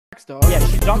blacks, dog. Yeah,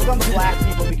 she dunked on the black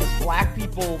people because black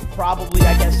people probably,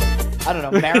 I guess, I don't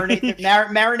know,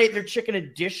 marinate their chicken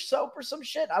in dish soap or some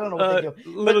shit. I don't know what they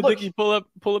do. Little Dickie, pull up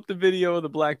the video of the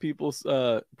black people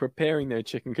preparing their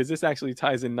chicken, because this actually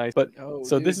ties in nice. But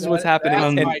so dude, this is what's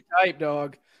happening. That's my type,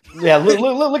 dog. Yeah,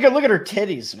 look at her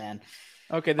titties, man.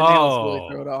 Okay, the nails really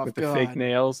throw it off. With the fake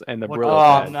nails and the Brillo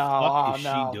Oh pad. no! What is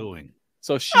she doing?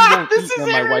 So she won't eat when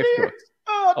my wife cooks.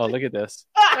 Oh, look at this.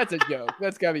 That's a joke.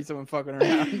 That's gotta be someone fucking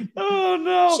around. Oh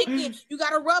no! Chicken, you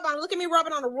gotta rub on. Look at me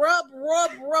rubbing on a rub.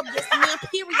 Yes, man.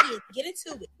 Period. Get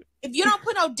into it. If you don't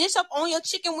put no dish up on your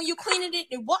chicken when you cleaning it,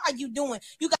 then what are you doing?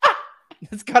 You got.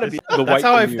 It's gotta be. That's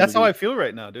how I feel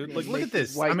right now, dude. Like, look at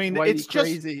this. White, I mean, it's just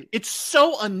crazy. It's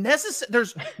so unnecessary.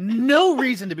 There's no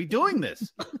reason to be doing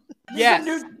this. Yes,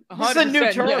 this is a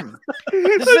new term.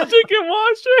 This is a chicken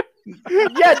washer.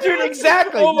 Yeah, dude,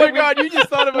 exactly. Oh my god, you just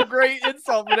thought of a great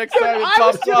insult for next time it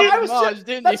pops up in Maj,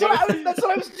 didn't you? That's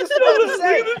what I was just about to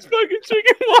say. This fucking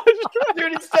chicken washer.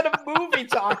 Dude, instead of movie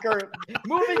talker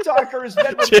has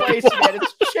been replaced, man.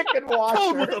 It's chicken washer.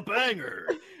 Oh, with a banger.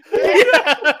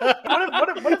 What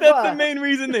if, That's the main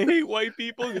reason they hate white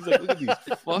people. Is like, look at these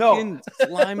fucking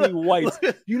slimy whites.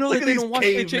 You know that they don't wash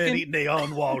their chicken. Eating the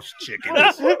unwashed chicken.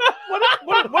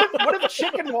 what if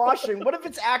chicken washing? What if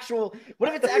it's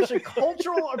actually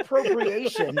cultural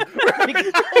appropriation?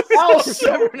 Everyone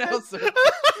else.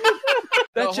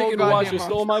 That chicken washer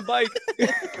stole my bike.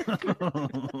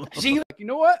 She's like, you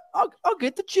know what? I'll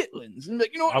get the chitlins. And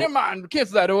like, you know what? Never mind.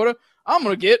 Cancel that order. I'm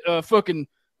gonna get a fucking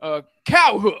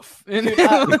cow hoof. And dude,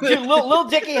 Lil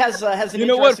Dickie has an you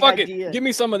know what? interesting Fuck idea. it. Give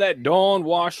me some of that Dawn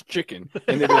washed chicken.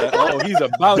 And they'd be like, oh, he's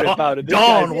about it.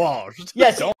 Dawn washed.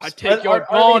 Yes. I take your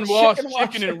Dawn washed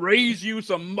chicken and raise you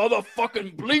some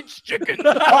motherfucking bleached chicken.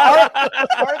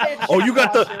 Oh, you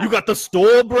got the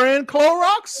store brand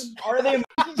Clorox? Are they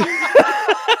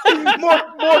more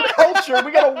culture?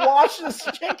 We gotta wash this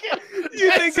chicken.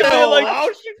 You think I like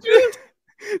wash it?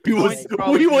 We was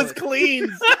clean.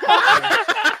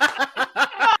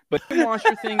 But the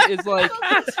washer thing is like.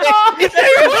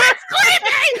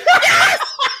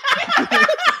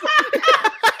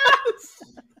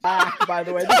 By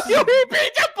the way, this is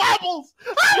pizza bubbles.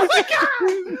 Oh my god!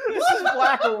 This is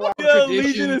black or white. Yeah,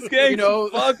 Legion of Skanks. You know,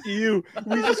 fuck you.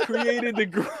 We just created the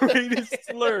greatest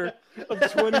slur of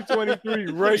 2023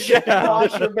 right now.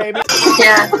 Washer, baby.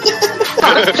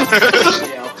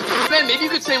 Man, maybe you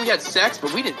could say we had sex,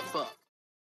 but we didn't fuck.